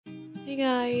Hey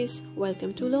guys,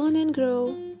 welcome to Learn and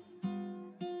Grow.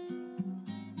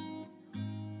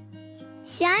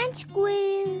 Science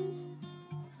quiz.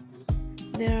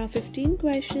 There are 15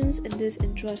 questions in this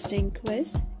interesting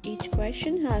quiz. Each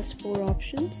question has 4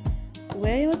 options.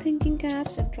 Wear your thinking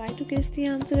caps and try to guess the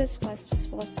answer as fast as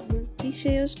possible. Please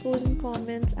share your scores in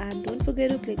comments and don't forget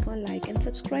to click on like and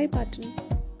subscribe button.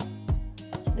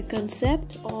 The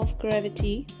concept of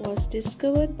gravity was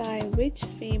discovered by which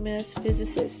famous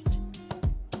physicist?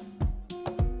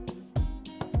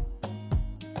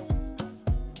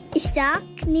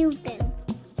 Isaac Newton.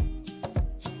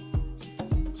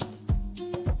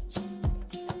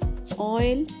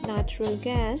 Oil, natural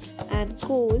gas, and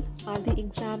coal are the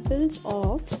examples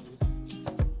of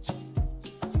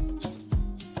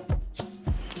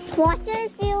Fossil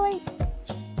fuels.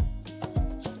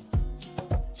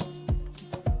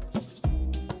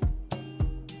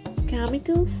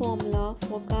 Chemical formula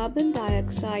for carbon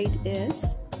dioxide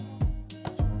is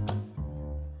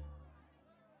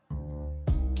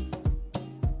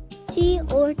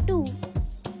CO2.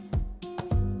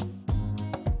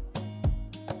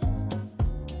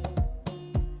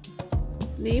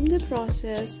 Name the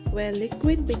process where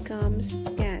liquid becomes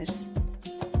gas.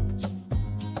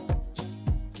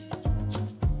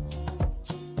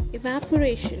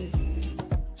 Evaporation.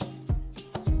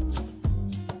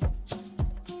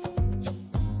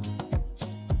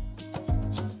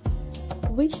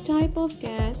 Which type of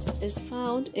gas is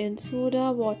found in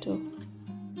soda water?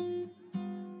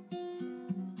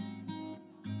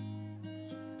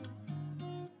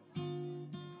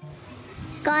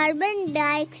 Carbon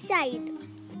dioxide.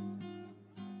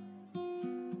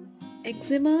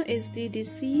 Eczema is the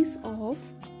disease of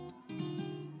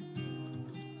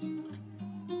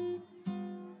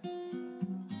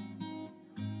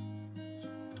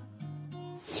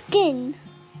Skin.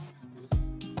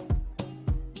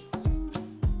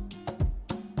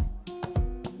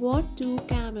 What do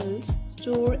camels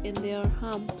store in their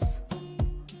humps?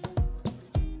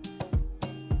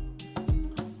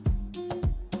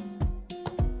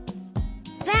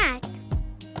 Fat.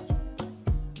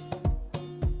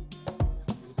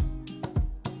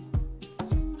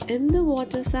 In the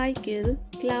water cycle,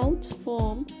 clouds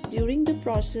form during the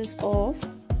process of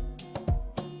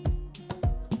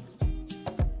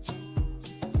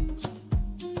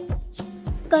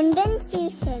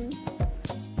Condensation.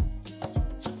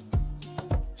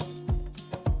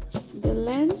 the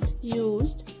lens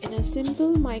used in a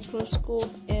simple microscope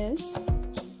is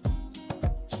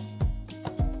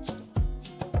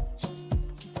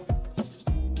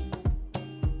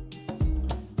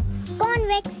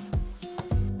Convex.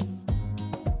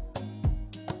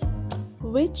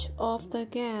 Which of the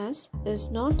gas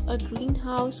is not a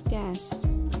greenhouse gas?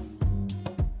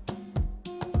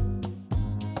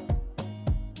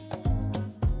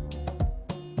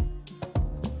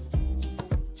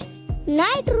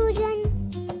 Nitrogen.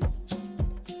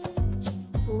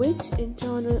 Which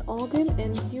internal organ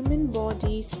in human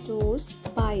body stores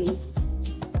bile?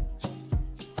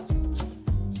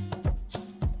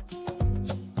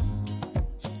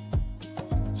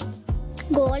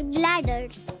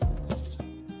 Gallbladder.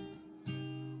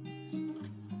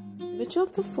 Which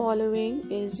of the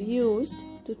following is used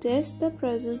to test the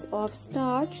presence of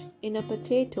starch in a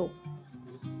potato?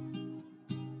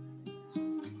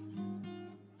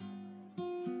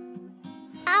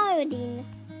 Iodine.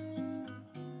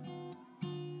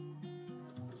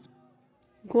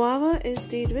 Guava is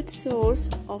the rich source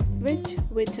of which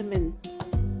vitamin?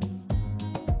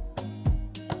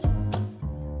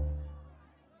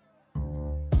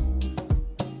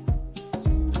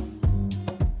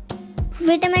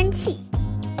 Vitamin C.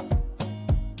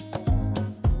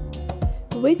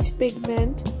 Which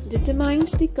pigment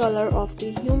determines the color of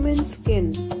the human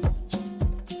skin?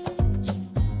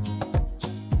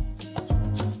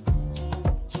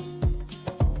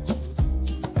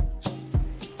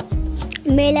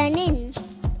 Melanin.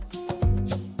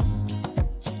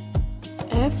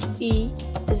 Fe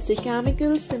is the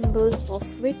chemical symbol of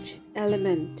which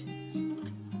element?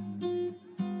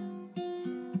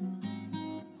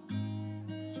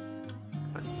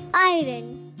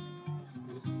 Iron.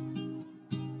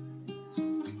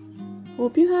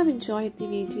 Hope you have enjoyed the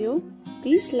video.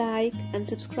 Please like and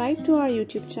subscribe to our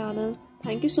YouTube channel.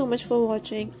 Thank you so much for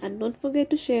watching and don't forget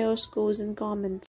to share your scores in comments.